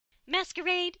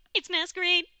Masquerade! It's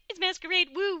Masquerade! It's Masquerade!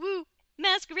 Woo woo!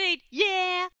 Masquerade!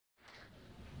 Yeah!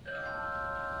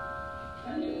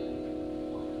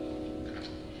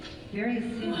 Very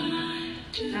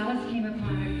soon, Alice came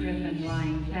upon a griffin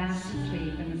lying fast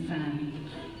asleep in the sun.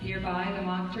 Nearby, the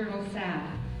mock turtle sat,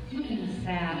 looking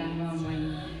sad and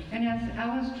lonely, and as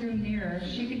Alice drew nearer,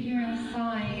 she could hear him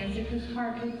sighing as if his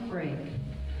heart would break.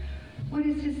 "What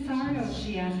is his sorrow?"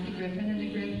 she asked the griffin, and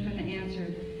the griffin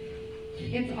answered,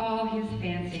 "It's all his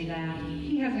fancy, lad.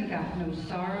 He hasn't got no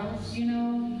sorrow, you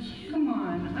know. Come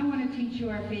on, I want to teach you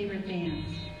our favorite dance."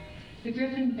 The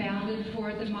griffin bounded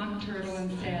toward the mock turtle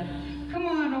and said, "Come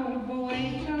on, old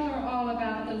boy, tell her all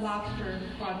about the lobster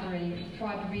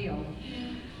quadrille."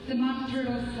 The mock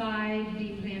turtle sighed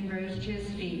deeply and rose to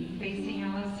his feet. Facing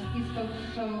Alice, he spoke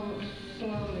so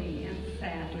slowly and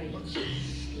sadly.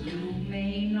 "You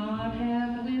may not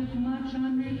have lived much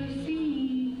under the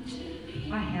sea."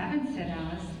 "I haven't," said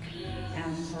Alice.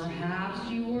 "And perhaps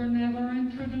you were never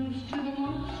introduced to the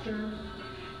lobster."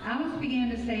 Alice began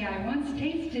to say, "I once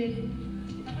tasted,"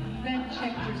 then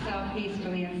checked herself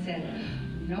hastily and said,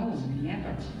 "No,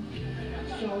 never."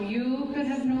 "So you could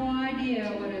have no idea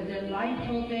what a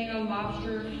delightful thing a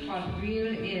lobster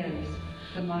quadrille is,"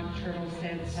 the mock turtle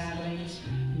said sadly.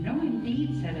 "No,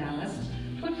 indeed," said Alice.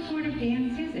 "What sort of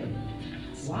dance is it?"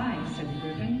 "Why," said the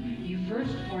griffin, "you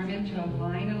first form into a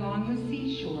line along the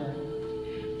seashore."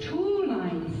 "Two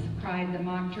lines," cried the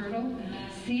mock turtle.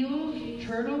 "Seals,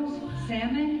 turtles,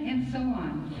 salmon, and so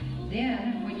on.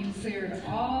 Then, when you've cleared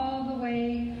all the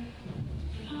way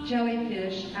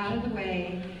jellyfish out of the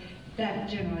way," "That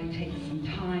generally takes some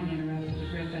time," interrupted the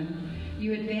griffin.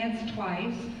 "You advance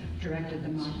twice," directed the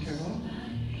mock turtle,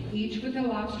 "each with a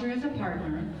lobster as a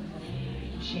partner.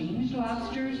 Change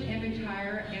lobsters and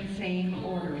retire in same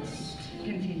order,"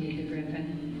 continued the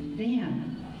griffin.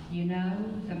 "Then, you know,"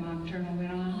 the mock turtle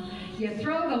went on, "you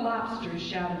throw the lobsters,"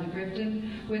 shouted the griffin,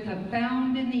 "with a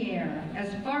bound in the air,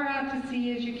 as far out to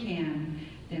sea as you can.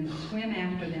 Then swim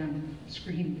after them,"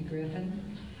 screamed the griffin.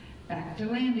 "Back to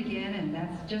land again, and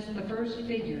that's just the first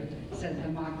figure," said the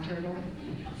mock turtle,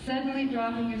 suddenly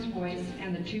dropping his voice,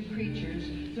 and the two creatures,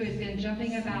 who had been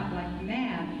jumping about like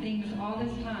mad things all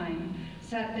this time,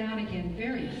 sat down again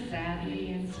very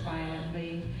sadly and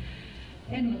quietly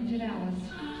and looked at Alice.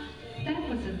 "That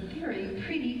was a very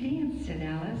pretty dance," said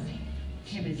Alice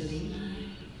timidly.